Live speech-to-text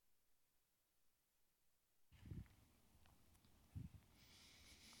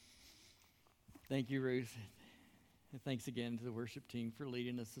Thank you, Ruth. And thanks again to the worship team for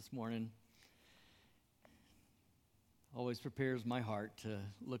leading us this morning. Always prepares my heart to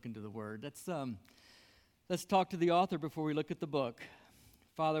look into the Word. Let's talk to the author before we look at the book.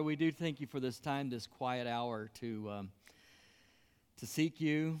 Father, we do thank you for this time, this quiet hour to seek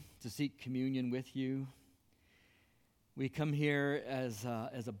you, to seek communion with you. We come here as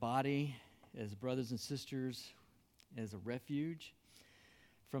a body, as brothers and sisters, as a refuge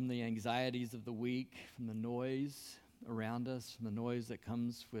from the anxieties of the week, from the noise around us, from the noise that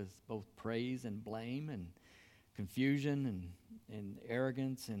comes with both praise and blame and confusion and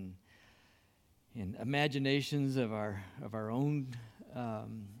arrogance and imaginations of our own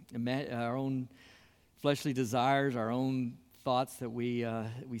fleshly desires, our own thoughts that we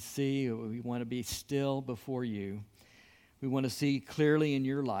see. We want to be still before you. We want to see clearly in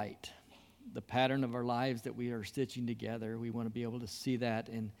your light the pattern of our lives that we are stitching together. We want to be able to see that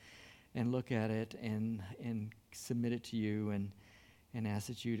and look at it and submit it to you and ask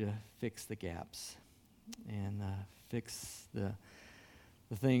that you to fix the gaps and fix the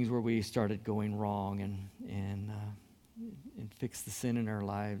things where we started going wrong and fix the sin in our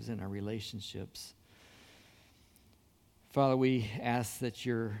lives and our relationships. Father, we ask that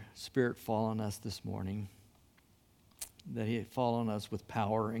your Spirit fall on us this morning, that it fall on us with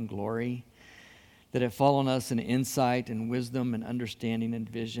power and glory, that it fall on us in insight and wisdom and understanding and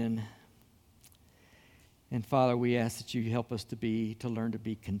vision. And Father, we ask that you help us to learn to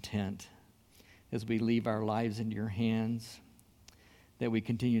be content as we leave our lives into your hands, that we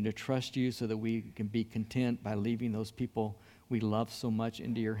continue to trust you so that we can be content by leaving those people we love so much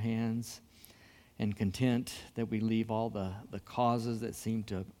into your hands, and content that we leave all the causes that seem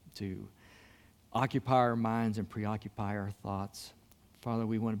to occupy our minds and preoccupy our thoughts. Father,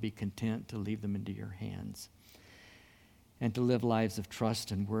 we want to be content to leave them into your hands and to live lives of trust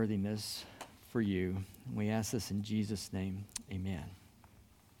and worthiness for you. And we ask this in Jesus' name, amen.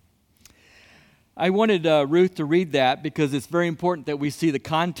 I wanted Ruth to read that because it's very important that we see the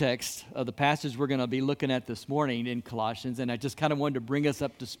context of the passage we're going to be looking at this morning in Colossians, and I just kind of wanted to bring us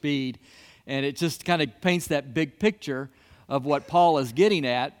up to speed, and it just kind of paints that big picture of what Paul is getting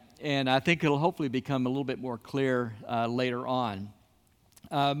at, and I think it'll hopefully become a little bit more clear later on.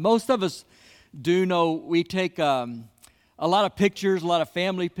 Most of us do know we take a lot of pictures, a lot of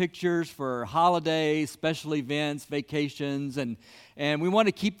family pictures for holidays, special events, vacations, and we want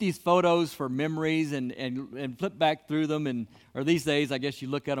to keep these photos for memories and flip back through them, or these days, I guess you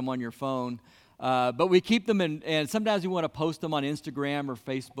look at them on your phone. But we keep them, and sometimes we want to post them on Instagram or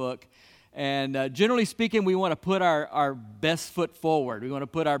Facebook. And generally speaking, we want to put our best foot forward. We want to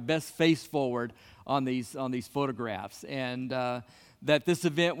put our best face forward on these photographs. And that this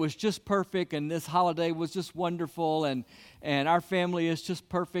event was just perfect, and this holiday was just wonderful, and our family is just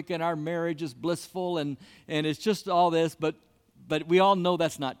perfect, and our marriage is blissful, and it's just all this, but we all know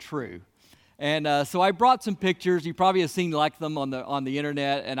that's not true. And so I brought some pictures. You probably have seen them on the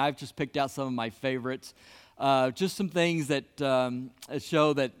internet, and I've just picked out some of my favorites. Just some things that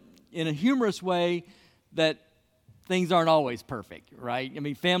show that in a humorous way that things aren't always perfect, right? I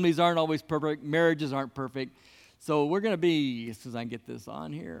mean, families aren't always perfect. Marriages aren't perfect. So we're going to be, as soon as I can get this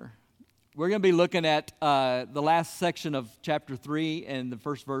on here, we're going to be looking at the last section of chapter 3 and the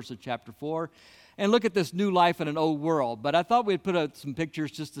first verse of chapter 4 and look at this new life in an old world. But I thought we'd put out some pictures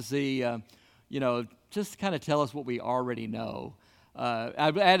just to see, just kind of tell us what we already know.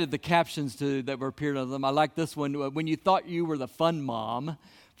 I've added the captions that were appeared on them. I like this one, when you thought you were the fun mom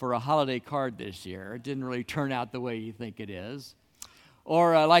for a holiday card this year. It didn't really turn out the way you think it is.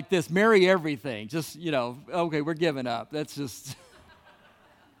 Or like this, marry everything. Just, okay, we're giving up. That's just...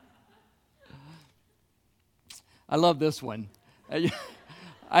 I love this one.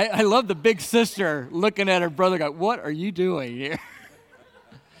 I love the big sister looking at her brother going, what are you doing here?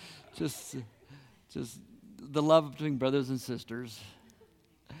 just the love between brothers and sisters.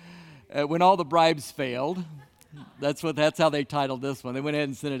 When all the bribes failed, that's how they titled this one. They went ahead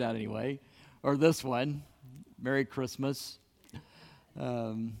and sent it out anyway. Or this one, Merry Christmas.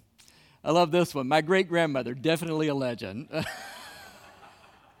 I love this one. My great-grandmother, definitely a legend.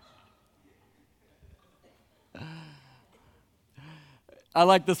 I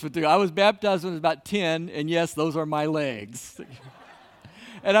like this one too. I was baptized when I was about 10, and yes, those are my legs.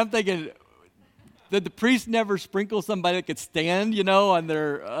 And I'm thinking, did the priest never sprinkle somebody that could stand, on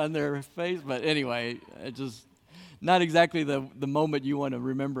their face? But anyway, it just not exactly the moment you want to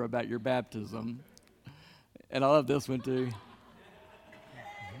remember about your baptism. And I love this one too.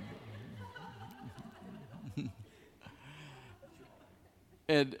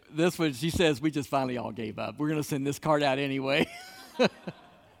 And this one, she says, we just finally all gave up. We're going to send this card out anyway.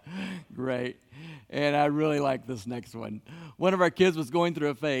 Great. And I really like this next one. One of our kids was going through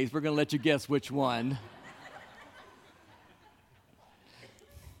a phase. We're going to let you guess which one.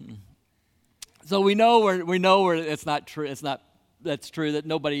 So we know where it's not true. It's not that's true that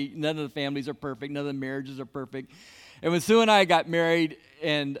none of the families are perfect, none of the marriages are perfect. And when Sue and I got married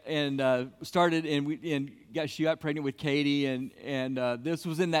and started and she got pregnant with Katie, and this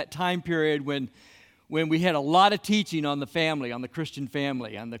was in that time period when we had a lot of teaching on the family, on the Christian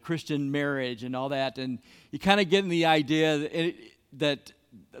family, on the Christian marriage and all that, and you kind of get in the idea that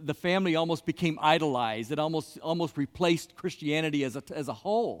the family almost became idolized. It almost replaced Christianity as a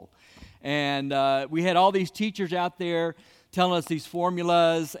whole. And we had all these teachers out there telling us these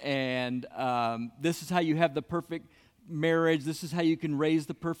formulas, and this is how you have the perfect marriage. This is how you can raise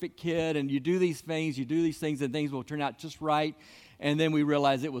the perfect kid, and you do these things, and things will turn out just right. And then we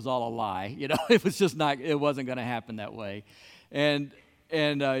realized it was all a lie. You know, it wasn't going to happen that way. And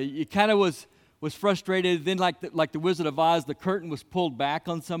you kind of was frustrated. Then, like the Wizard of Oz, the curtain was pulled back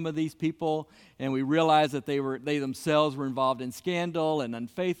on some of these people, and we realized that they themselves were involved in scandal and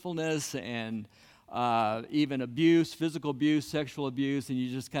unfaithfulness and even abuse, physical abuse, sexual abuse, and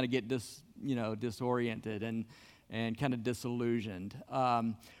you just kind of get disoriented and kind of disillusioned.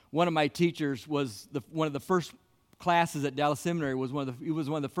 One of my teachers was one of the first classes at Dallas Seminary. It was one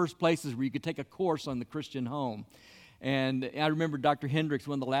of the first places where you could take a course on the Christian home. And I remember Dr. Hendricks,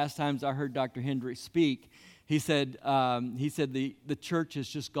 one of the last times I heard Dr. Hendricks speak, he said the church has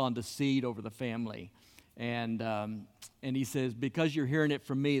just gone to seed over the family. And he says, because you're hearing it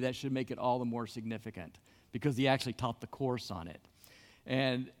from me, that should make it all the more significant, because he actually taught the course on it.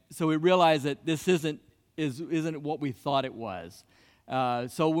 And so we realized that this isn't what we thought it was.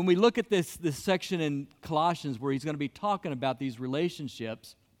 So when we look at this section in Colossians where he's going to be talking about these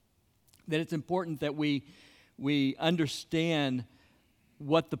relationships, that it's important that we understand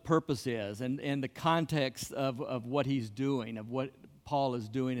what the purpose is and the context of what he's doing, of what Paul is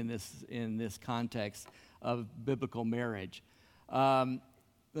doing in this context of biblical marriage. Let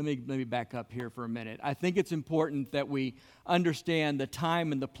me back up here for a minute. I think it's important that we understand the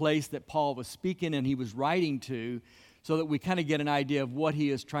time and the place that Paul was speaking and he was writing to, so that we kind of get an idea of what he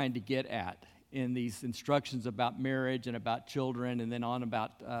is trying to get at in these instructions about marriage and about children, and then on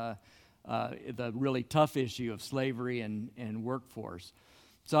about the really tough issue of slavery and workforce.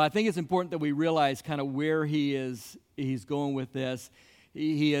 So I think it's important that we realize kind of where he's going with this.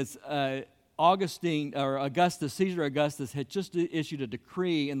 He is Caesar Augustus had just issued a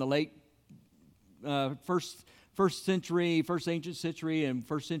decree in the late first ancient century and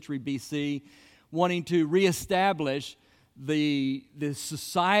first century BC, wanting to reestablish the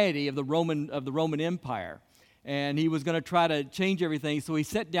society of the Roman Empire. And he was going to try to change everything, so he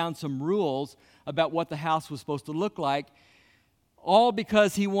set down some rules about what the house was supposed to look like, all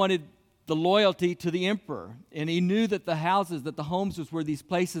because he wanted the loyalty to the emperor. And he knew that the homes were these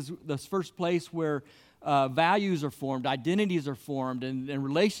places, this first place where values are formed, identities are formed, and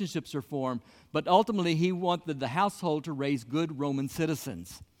relationships are formed. But ultimately, he wanted the household to raise good Roman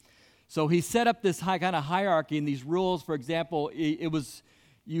citizens. So he set up this kind of hierarchy and these rules. For example,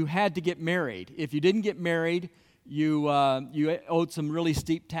 you had to get married. If you didn't get married, you owed some really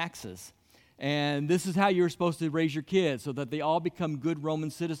steep taxes. And this is how you were supposed to raise your kids, so that they all become good Roman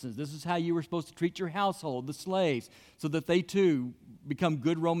citizens. This is how you were supposed to treat your household, the slaves, so that they too become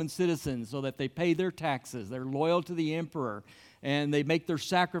good Roman citizens, so that they pay their taxes, they're loyal to the emperor, and they make their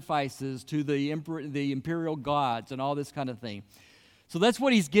sacrifices to the imperial gods and all this kind of thing. So that's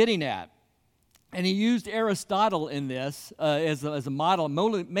what he's getting at. And he used Aristotle in this as a model,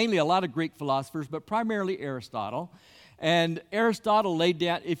 mainly a lot of Greek philosophers, but primarily Aristotle. And Aristotle laid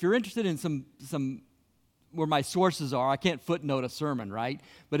down, if you're interested in some where my sources are, I can't footnote a sermon, right?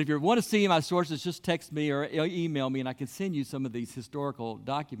 But if you want to see my sources, just text me or email me, and I can send you some of these historical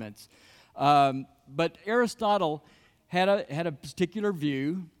documents. But Aristotle had a particular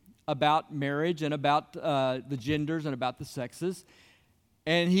view about marriage and about the genders and about the sexes.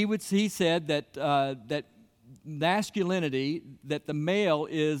 And he said that masculinity, that the male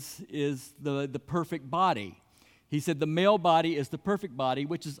is the perfect body. He said the male body is the perfect body,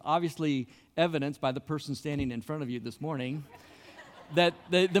 which is obviously evidenced by the person standing in front of you this morning, that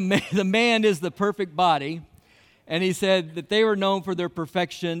the man is the perfect body. And he said that they were known for their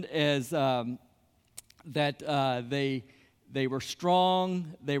perfection as that they were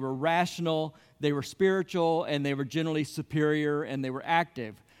strong, they were rational, they were spiritual, and they were generally superior, and they were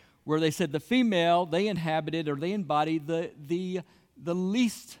active. Where they said the female, they embodied the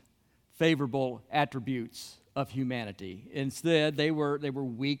least favorable attributes of humanity. Instead, they were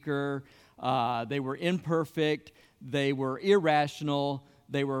weaker, they were imperfect, they were irrational,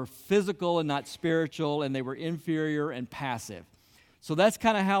 they were physical and not spiritual, and they were inferior and passive. So that's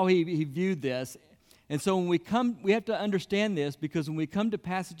kind of how he viewed this. And so when we have to understand this, because when we come to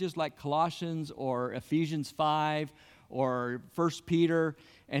passages like Colossians or Ephesians 5 or 1 Peter,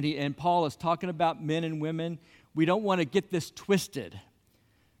 and Paul is talking about men and women, we don't want to get this twisted.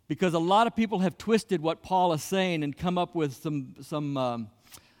 Because a lot of people have twisted what Paul is saying and come up with some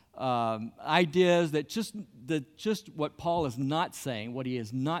ideas that just what Paul is not saying, what he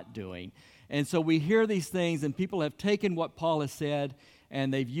is not doing. And so we hear these things, and people have taken what Paul has said,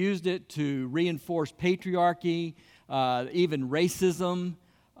 and they've used it to reinforce patriarchy, even racism,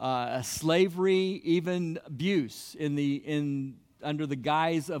 slavery, even abuse under the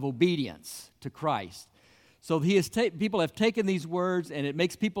guise of obedience to Christ. So people have taken these words, and it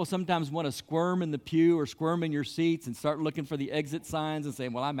makes people sometimes want to squirm in the pew or squirm in your seats and start looking for the exit signs and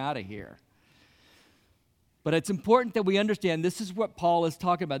saying, well, I'm out of here. But it's important that we understand this is what Paul is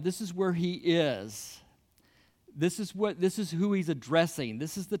talking about. This is where he is. This is who he's addressing.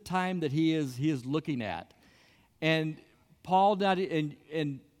 This is the time that he is looking at. And Paul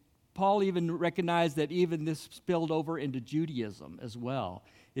even recognized that even this spilled over into Judaism as well.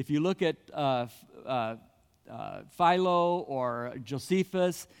 If you look at Philo or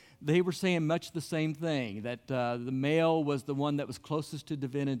Josephus, they were saying much the same thing, that the male was the one that was closest to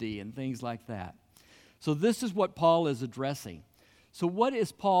divinity and things like that. So this is what Paul is addressing. So what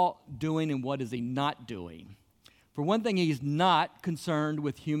is Paul doing and what is he not doing? For one thing, he's not concerned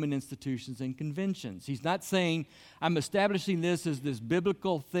with human institutions and conventions. He's not saying, I'm establishing this as this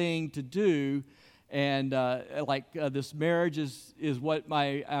biblical thing to do, and this marriage is what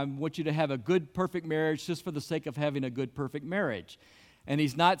I want you to have a good, perfect marriage just for the sake of having a good, perfect marriage. And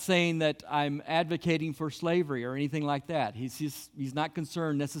he's not saying that I'm advocating for slavery or anything like that. He's not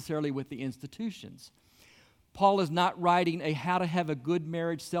concerned necessarily with the institutions. Paul is not writing a how to have a good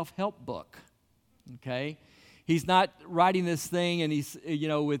marriage self-help book, okay? He's not writing this thing and he's,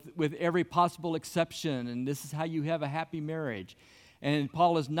 with every possible exception, and this is how you have a happy marriage. And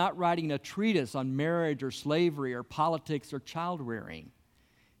Paul is not writing a treatise on marriage or slavery or politics or child rearing.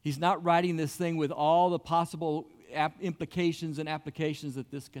 He's not writing this thing with all the possible implications and applications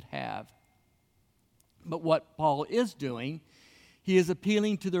that this could have. But what Paul is doing, he is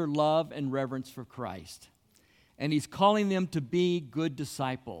appealing to their love and reverence for Christ. And he's calling them to be good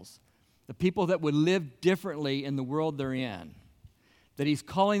disciples, the people that would live differently in the world they're in. That he's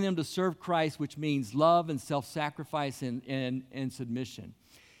calling them to serve Christ, which means love and self-sacrifice and submission.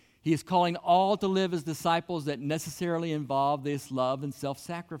 He is calling all to live as disciples that necessarily involve this love and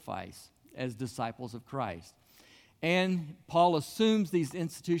self-sacrifice as disciples of Christ. And Paul assumes these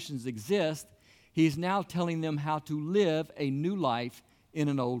institutions exist. He's now telling them how to live a new life in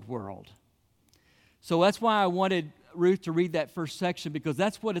an old world. So that's why I wanted Ruth to read that first section, because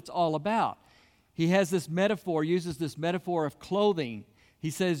that's what it's all about. He has this metaphor, uses this metaphor of clothing. He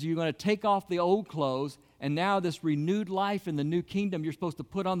says you're going to take off the old clothes, and now this renewed life in the new kingdom, you're supposed to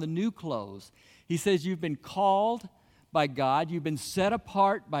put on the new clothes. He says you've been called by God, you've been set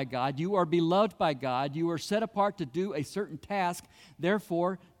apart by God, you are beloved by God, you are set apart to do a certain task,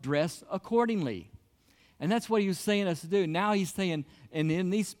 therefore dress accordingly. And that's what he was saying us to do. Now he's saying, and in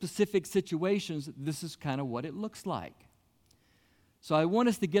these specific situations, this is kind of what it looks like. So I want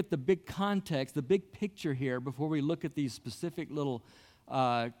us to get the big context, the big picture here before we look at these specific little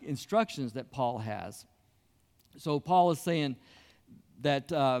instructions that Paul has. So Paul is saying that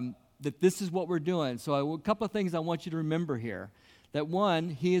this is what we're doing. So a couple of things I want you to remember here. That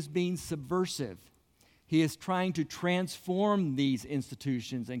one, he is being subversive. He is trying to transform these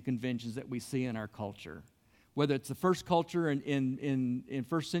institutions and conventions that we see in our culture. Whether it's the first culture in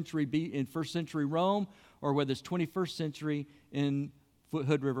first century Rome, or whether it's 21st century in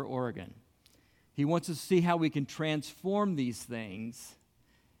Hood River, Oregon. He wants us to see how we can transform these things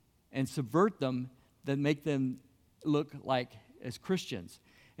and subvert them that make them look like as Christians.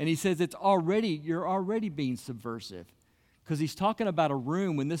 And he says you're already being subversive, because he's talking about a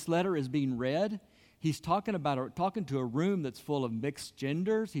room. When this letter is being read, he's talking to a room that's full of mixed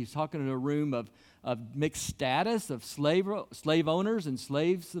genders. He's talking to a room of mixed status, of slave owners and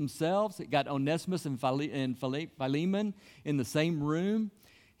slaves themselves. It got Onesimus and Philemon in the same room.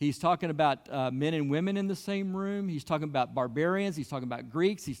 He's talking about men and women in the same room. He's talking about barbarians. He's talking about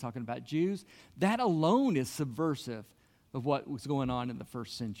Greeks. He's talking about Jews. That alone is subversive of what was going on in the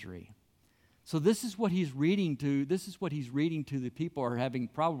first century. So this is what he's reading to. This is what he's reading to the people, or having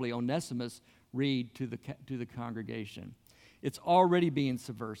probably Onesimus read to the congregation. It's already being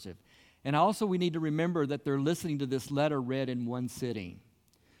subversive. And also we need to remember that they're listening to this letter read in one sitting.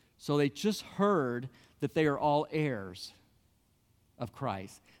 So they just heard that they are all heirs of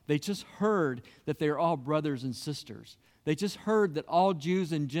Christ. They just heard that they're all brothers and sisters. They just heard that all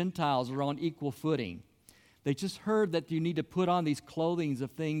Jews and Gentiles are on equal footing. They just heard that you need to put on these clothings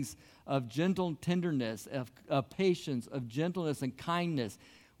of things of gentle tenderness, of patience, of gentleness and kindness.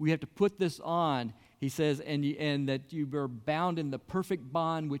 We have to put this on, he says, and that you are bound in the perfect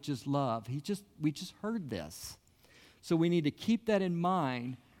bond, which is love. We just heard this. So we need to keep that in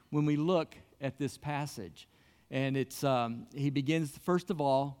mind when we look at this passage. And he begins, first of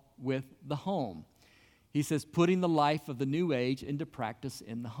all, with the home. He says, putting the life of the new age into practice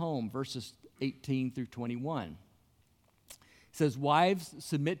in the home, verses 18 through 21. It says, wives,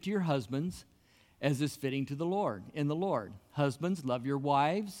 submit to your husbands as is fitting to the Lord, in the Lord. Husbands, love your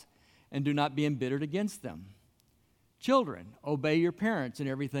wives and do not be embittered against them. Children, obey your parents in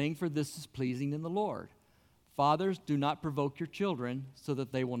everything, for this is pleasing in the Lord. Fathers, do not provoke your children so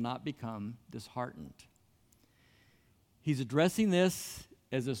that they will not become disheartened. He's addressing this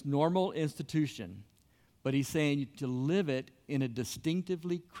as this normal institution, but he's saying to live it in a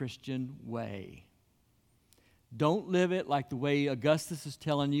distinctively Christian way. Don't live it like the way Augustus is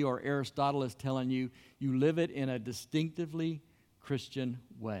telling you or Aristotle is telling you. You live it in a distinctively Christian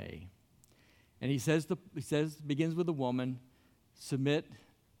way. And he begins with the woman, submit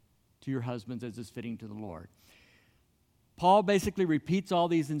to your husbands as is fitting to the Lord. Paul basically repeats all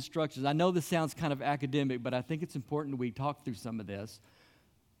these instructions. I know this sounds kind of academic, but I think it's important we talk through some of this.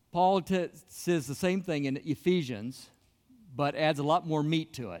 Paul says the same thing in Ephesians, but adds a lot more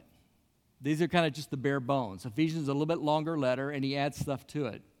meat to it. These are kind of just the bare bones. Ephesians is a little bit longer letter, and he adds stuff to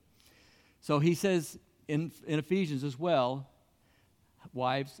it. So he says in Ephesians as well,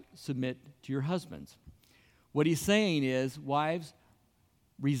 wives, submit to your husbands. What he's saying is, wives,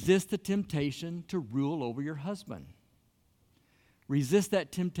 resist the temptation to rule over your husband. Resist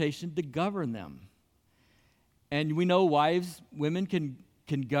that temptation to govern them. And we know women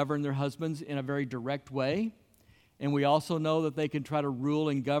can govern their husbands in a very direct way. And we also know that they can try to rule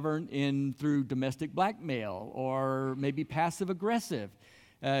and govern through domestic blackmail or maybe passive aggressive.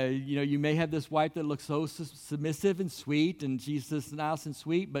 You may have this wife that looks so submissive and sweet, and she's just nice and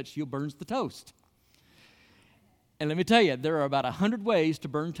sweet, but she burns the toast. And let me tell you, there are about 100 ways to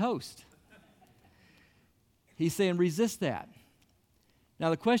burn toast. He's saying resist that. Now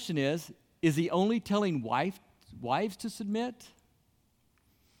the question is he only telling wives to submit?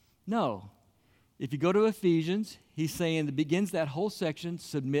 No. If you go to Ephesians, he's saying that begins that whole section,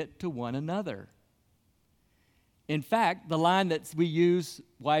 submit to one another. In fact, the line that we use,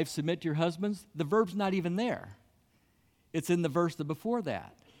 wives, submit to your husbands, the verb's not even there. It's in the verse before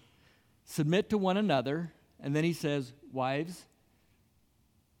that. Submit to one another, and then he says, wives,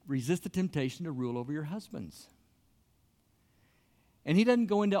 resist the temptation to rule over your husbands. And he doesn't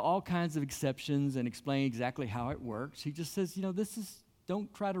go into all kinds of exceptions and explain exactly how it works. He just says,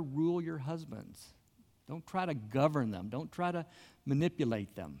 don't try to rule your husbands. Don't try to govern them. Don't try to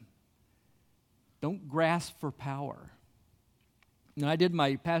manipulate them. Don't grasp for power. When I did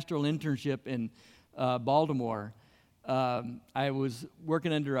my pastoral internship in Baltimore, I was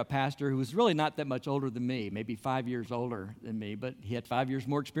working under a pastor who was really not that much older than me, maybe 5 years older than me, but he had 5 years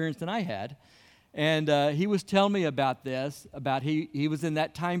more experience than I had. And he was telling me about this, he was in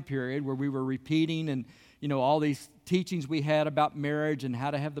that time period where we were repeating and, all these teachings we had about marriage and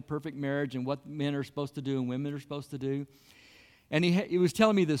how to have the perfect marriage and what men are supposed to do and women are supposed to do. And he was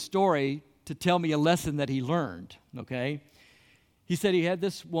telling me this story to tell me a lesson that he learned, okay? He said he had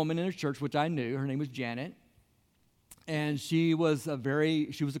this woman in his church, which I knew. Her name was Janet. And she was a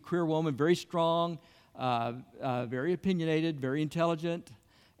career woman, very strong, very opinionated, very intelligent.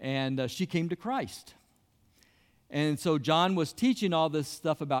 And she came to Christ. And so John was teaching all this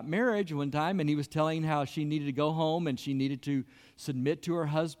stuff about marriage one time, and he was telling how she needed to go home and she needed to submit to her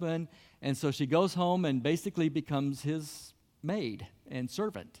husband. And so she goes home and basically becomes his maid and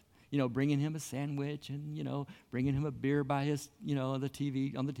servant, bringing him a sandwich and, bringing him a beer by his, on the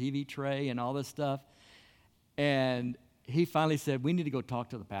TV tray and all this stuff. And he finally said, we need to go talk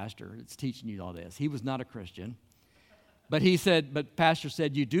to the pastor that's teaching you all this. He was not a Christian. But pastor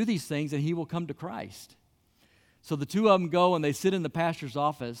said, you do these things and he will come to Christ. So the two of them go and they sit in the pastor's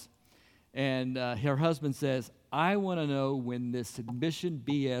office, and her husband says, I want to know when this submission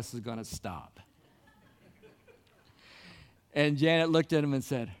BS is going to stop. And Janet looked at him and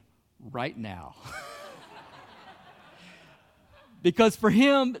said, right now. Because for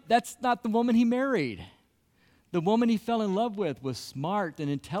him, that's not the woman he married. The woman he fell in love with was smart and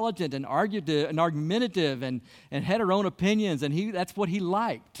intelligent and argumentative and had her own opinions, and that's what he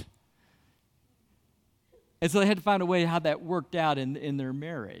liked. And so they had to find a way how that worked out in their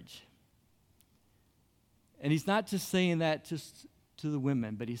marriage. And he's not just saying that just to the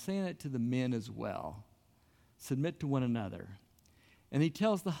women, but he's saying it to the men as well. Submit to one another. And he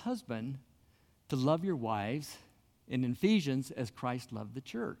tells the husband to love your wives in Ephesians as Christ loved the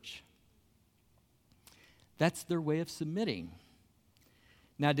church. That's their way of submitting.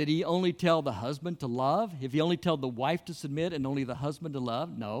 Now, did he only tell the husband to love? If he only told the wife to submit and only the husband to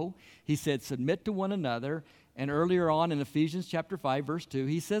love? No. He said, submit to one another. And earlier on in Ephesians chapter 5, verse 2,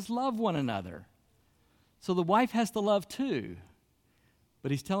 he says, love one another. So the wife has to love too. But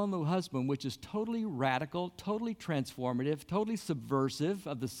he's telling the husband, which is totally radical, totally transformative, totally subversive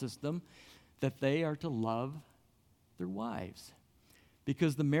of the system, that they are to love their wives.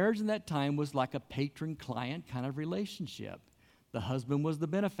 Because the marriage in that time was like a patron-client kind of relationship. The husband was the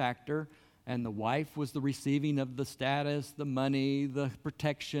benefactor, and the wife was the receiving of the status, the money, the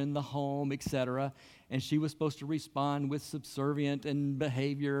protection, the home, etc. And she was supposed to respond with subservient and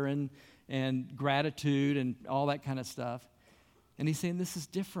behavior and gratitude and all that kind of stuff. And he's saying this is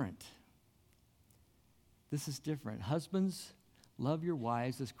different. This is different. Husbands, love your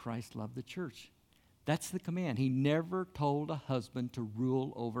wives as Christ loved the church. That's the command. He never told a husband to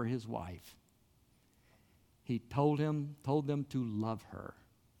rule over his wife. He told them to love her.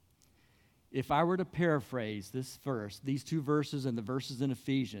 If I were to paraphrase this verse, these two verses and the verses in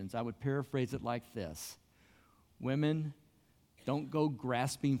Ephesians, I would paraphrase it like this. Women, don't go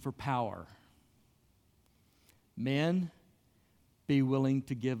grasping for power. Men, be willing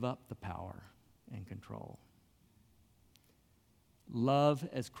to give up the power and control. Love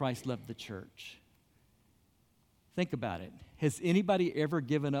as Christ loved the church. Think about it. Has anybody ever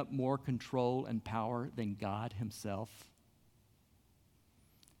given up more control and power than God himself?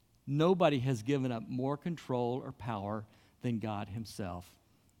 Nobody has given up more control or power than God himself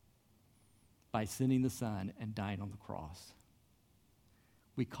by sending the Son and dying on the cross.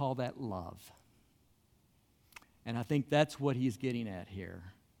 We call that love. And I think that's what he's getting at here,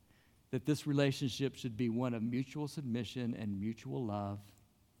 that this relationship should be one of mutual submission and mutual love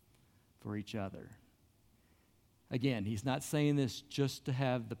for each other. Again, he's not saying this just to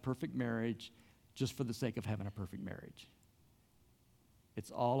have the perfect marriage, just for the sake of having a perfect marriage.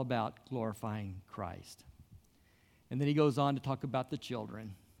 It's all about glorifying Christ. And then he goes on to talk about the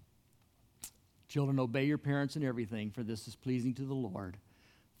children. Children, obey your parents in everything, for this is pleasing to the Lord.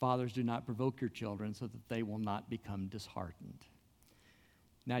 Fathers, do not provoke your children so that they will not become disheartened.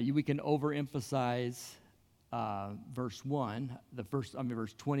 Now, we can overemphasize verse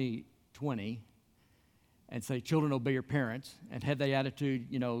 20, and say, children, obey your parents, and have the attitude,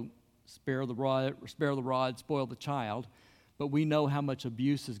 spare the rod, spoil the child. But we know how much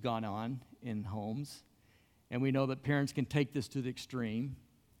abuse has gone on in homes, and we know that parents can take this to the extreme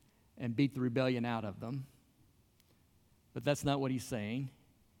and beat the rebellion out of them. But that's not what he's saying.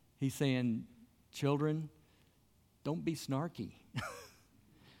 He's saying, children, don't be snarky.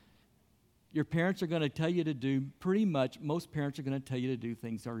 Your parents are going to tell you to do, most parents are going to tell you to do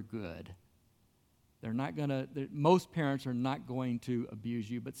things that are good. Most parents are not going to abuse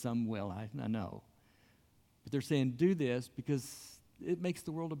you, but some will, I know. But they're saying, do this because it makes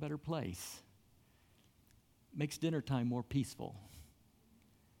the world a better place. It makes dinner time more peaceful.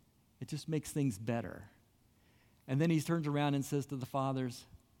 It just makes things better. And then he turns around and says to the fathers,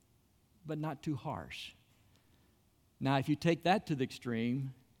 but not too harsh. Now, if you take that to the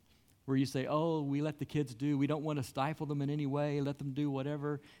extreme, where you say, we let the kids do, we don't want to stifle them in any way, let them do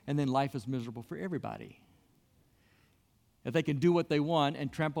whatever, and then life is miserable for everybody. If they can do what they want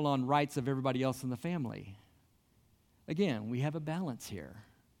and trample on rights of everybody else in the family. Again, we have a balance here.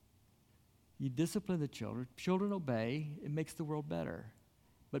 You discipline the children. Children obey. It makes the world better.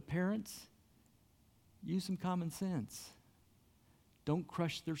 But parents, use some common sense. Don't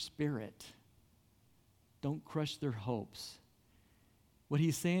crush their spirit. Don't crush their hopes. What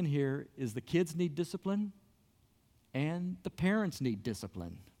he's saying here is the kids need discipline and the parents need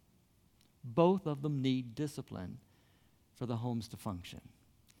discipline. Both of them need discipline for the homes to function.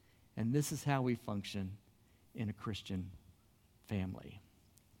 And this is how we function in a Christian family.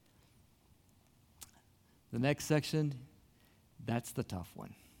 The next section, that's the tough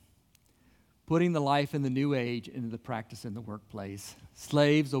one. Putting the life in the new age into the practice in the workplace.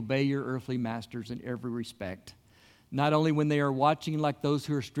 Slaves, obey your earthly masters in every respect. Not only when they are watching like those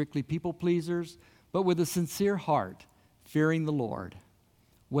who are strictly people pleasers, but with a sincere heart, fearing the Lord.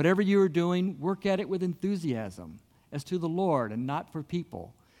 Whatever you are doing, work at it with enthusiasm, as to the Lord and not for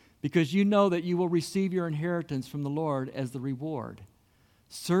people, because you know that you will receive your inheritance from the Lord as the reward.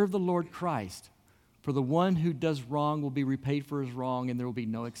 Serve the Lord Christ, for the one who does wrong will be repaid for his wrong, and there will be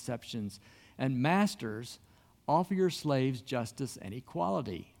no exceptions. And masters, offer your slaves justice and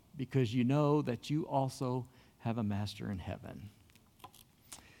equality, because you know that you also have a master in heaven.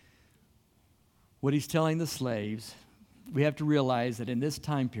 What he's telling the slaves, we have to realize that in this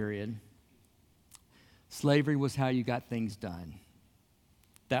time period, slavery was how you got things done.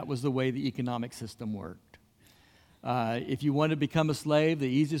 That was the way the economic system worked. If you wanted to become a slave, the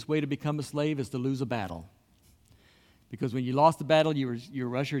easiest way to become a slave is to lose a battle. Because when you lost the battle, you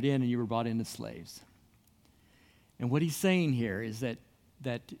were ushered in and you were brought in as slaves. And what he's saying here is that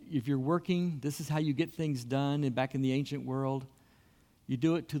if you're working, this is how you get things done. And back in the ancient world, you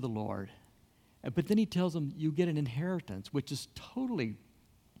do it to the Lord. But then he tells them you get an inheritance, which is totally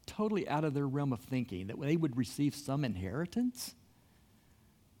out of their realm of thinking, that they would receive some inheritance,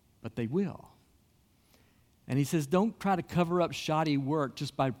 but they will. And he says, don't try to cover up shoddy work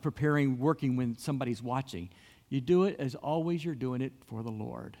just by working when somebody's watching. You do it as always you're doing it for the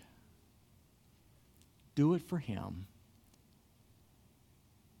Lord. Do it for him.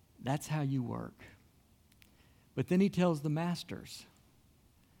 That's how you work. But then he tells the masters,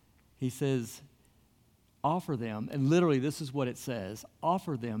 he says, offer them, and literally this is what it says,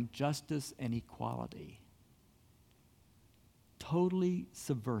 offer them justice and equality. Totally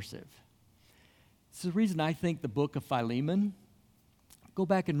subversive. It's the reason I think the book of Philemon, go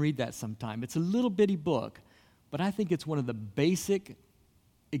back and read that sometime. It's a little bitty book, but I think it's one of the basic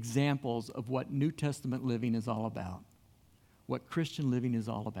examples of what New Testament living is all about, what Christian living is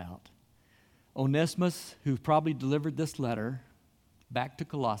all about. Onesimus, who probably delivered this letter back to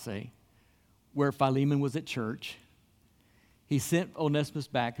Colossae, where Philemon was at church, he sent Onesimus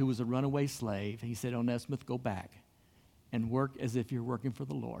back, who was a runaway slave. He said, Onesimus, go back and work as if you're working for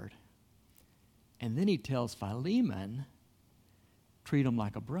the Lord. And then he tells Philemon, treat him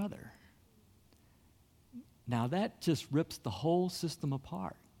like a brother. Now that just rips the whole system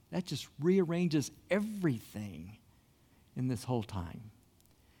apart. That just rearranges everything in this whole time.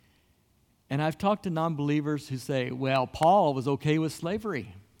 And I've talked to non-believers who say, well, Paul was okay with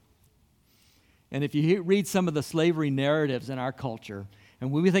slavery. And if you read some of the slavery narratives in our culture, and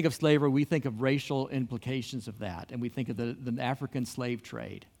when we think of slavery, we think of racial implications of that, and we think of the African slave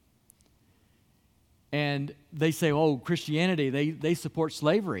trade. And they say, oh, Christianity, they support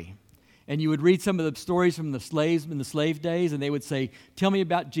slavery. And you would read some of the stories from the slaves in the slave days, and they would say, tell me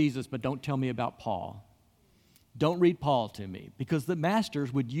about Jesus, but don't tell me about Paul. Don't read Paul to me. Because the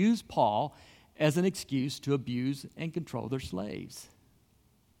masters would use Paul as an excuse to abuse and control their slaves.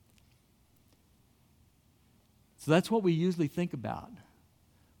 So that's what we usually think about.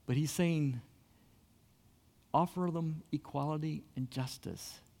 But he's saying, offer them equality and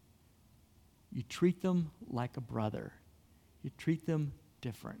justice. You treat them like a brother. You treat them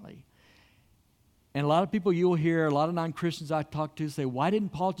differently. And a lot of people you'll hear, a lot of non-Christians I talk to say, why didn't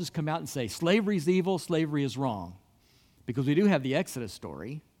Paul just come out and say, slavery is evil, slavery is wrong? Because we do have the Exodus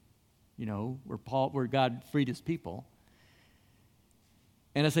story, where God freed his people.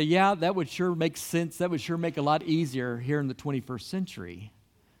 And I say, yeah, that would sure make sense. That would sure make a lot easier here in the 21st century.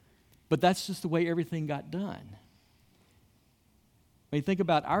 But that's just the way everything got done. When you think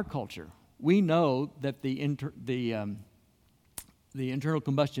about our culture, we know that the internal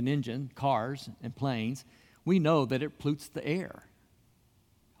combustion engine, cars and planes, we know that it pollutes the air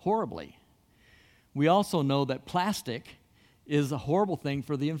horribly. We also know that plastic is a horrible thing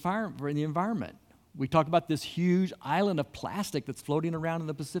for the environment. We talk about this huge island of plastic that's floating around in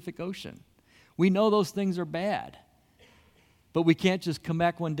the Pacific Ocean. We know those things are bad. But we can't just come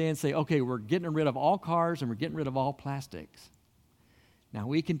back one day and say, okay, we're getting rid of all cars and we're getting rid of all plastics. Now,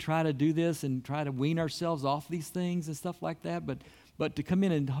 we can try to do this and try to wean ourselves off these things and stuff like that, but to come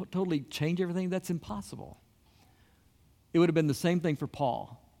in and totally change everything, that's impossible. It would have been the same thing for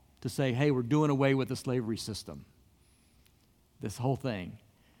Paul to say, hey, we're doing away with the slavery system, this whole thing.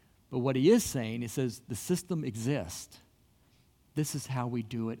 But what he is saying, he says, the system exists. This is how we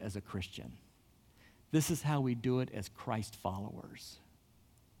do it as a Christian. This is how we do it as Christ followers.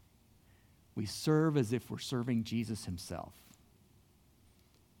 We serve as if we're serving Jesus himself.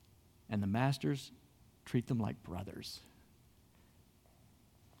 And the masters treat them like brothers.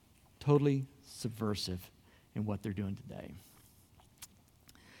 Totally subversive in what they're doing today.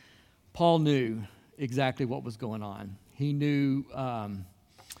 Paul knew exactly what was going on. He knew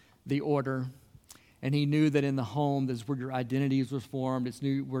the order, and he knew that in the home, that's where your identities were formed. It's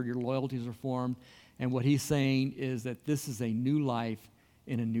where your loyalties are formed. And what he's saying is that this is a new life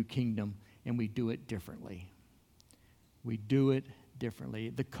in a new kingdom, and we do it differently. We do it differently.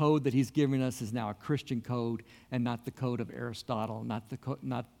 The code that he's giving us is now a Christian code and not the code of Aristotle, not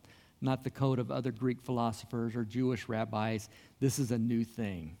the code of other Greek philosophers or Jewish rabbis. This is a new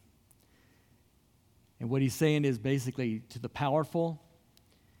thing. And what he's saying is basically to the powerful,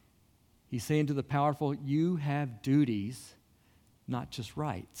 he's saying to the powerful, you have duties, not just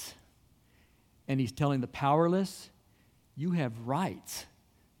rights. And he's telling the powerless, you have rights,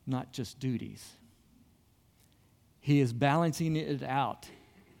 not just duties. He is balancing it out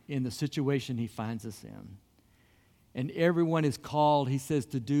in the situation he finds us in. And everyone is called, he says,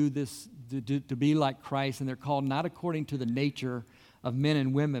 to do this, to be like Christ. And they're called not according to the nature of men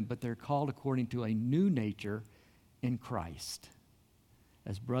and women, but they're called according to a new nature in Christ,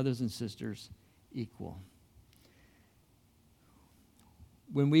 as brothers and sisters equal.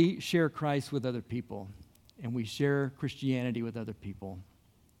 When we share Christ with other people, and we share Christianity with other people,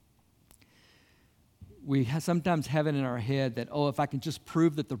 we sometimes have it in our head that, if I can just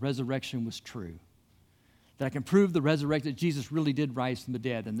prove that the resurrection was true, that I can prove the resurrection, that Jesus really did rise from the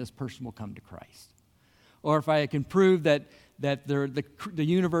dead, then this person will come to Christ. Or if I can prove that the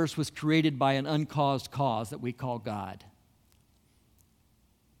universe was created by an uncaused cause that we call God.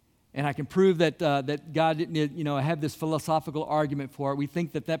 And I can prove that God didn't, have this philosophical argument for it. We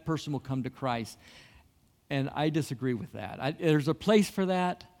think that person will come to Christ. And I disagree with that. There's a place for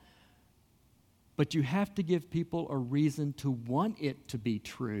that, but you have to give people a reason to want it to be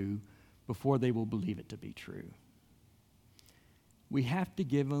true before they will believe it to be true. We have to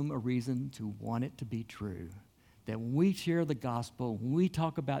give them a reason to want it to be true. That when we share the gospel, when we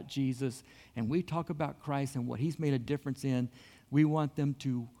talk about Jesus, and we talk about Christ and what he's made a difference in, we want them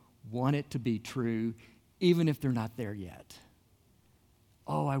to want it to be true, even if they're not there yet.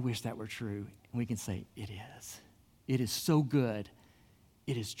 Oh, I wish that were true. And we can say, it is. It is so good.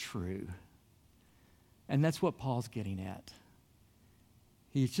 It is true. And that's what Paul's getting at.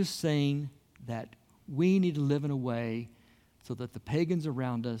 He's just saying that we need to live in a way so that the pagans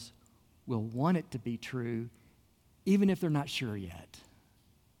around us will want it to be true, even if they're not sure yet.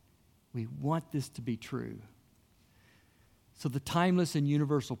 We want this to be true. So the timeless and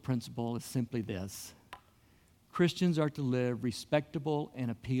universal principle is simply this: Christians are to live respectable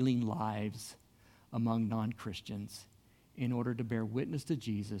and appealing lives among non-Christians in order to bear witness to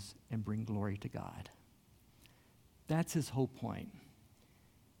Jesus and bring glory to God. That's his whole point.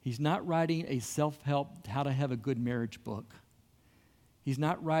 He's not writing a self-help, how to have a good marriage book. He's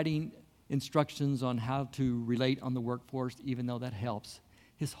not writing instructions on how to relate on the workforce, even though that helps.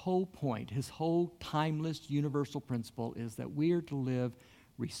 His whole point, his whole timeless universal principle is that we are to live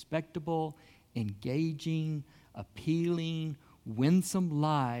respectable, engaging, appealing, winsome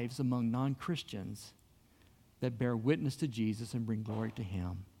lives among non-Christians that bear witness to Jesus and bring glory to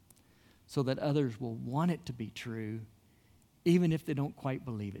him, so that others will want it to be true, even if they don't quite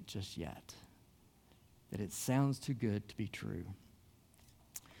believe it just yet, that it sounds too good to be true.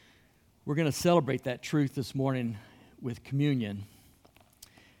 We're going to celebrate that truth this morning with communion.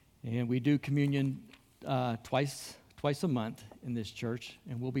 And we do communion twice a month in this church,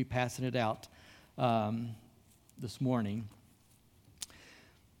 and we'll be passing it out this morning.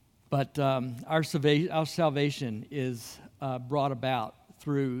 But our salvation is brought about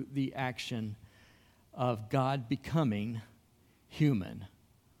through the action of God becoming human,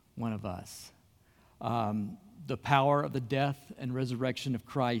 one of us. The power of the death and resurrection of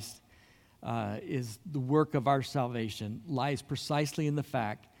Christ is the work of our salvation, lies precisely in the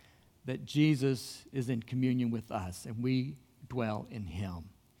fact that Jesus is in communion with us and we dwell in him.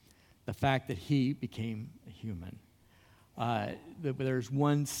 The fact that he became a human. There's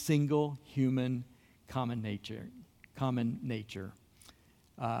one single human common nature.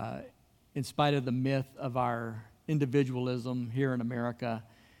 In spite of the myth of our individualism here in America,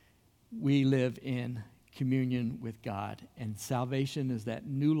 we live in communion with God. And salvation is that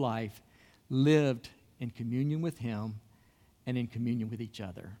new life lived in communion with him and in communion with each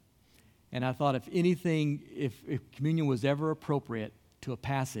other. And I thought if communion was ever appropriate to a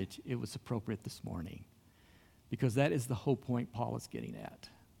passage, it was appropriate this morning. Because that is the whole point Paul is getting at,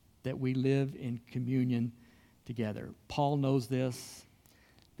 that we live in communion together. Paul knows this,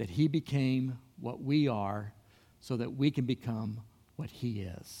 that he became what we are so that we can become what he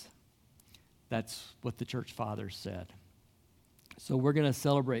is. That's what the church fathers said. So we're going to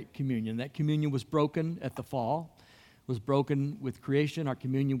celebrate communion. That communion was broken at the fall, was broken with creation. Our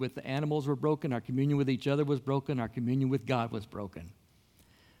communion with the animals were broken. Our communion with each other was broken. Our communion with God was broken.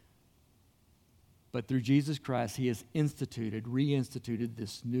 But through Jesus Christ, he has reinstituted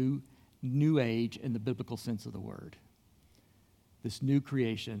this new age in the biblical sense of the word. This new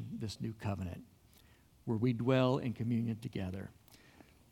creation, this new covenant, where we dwell in communion together.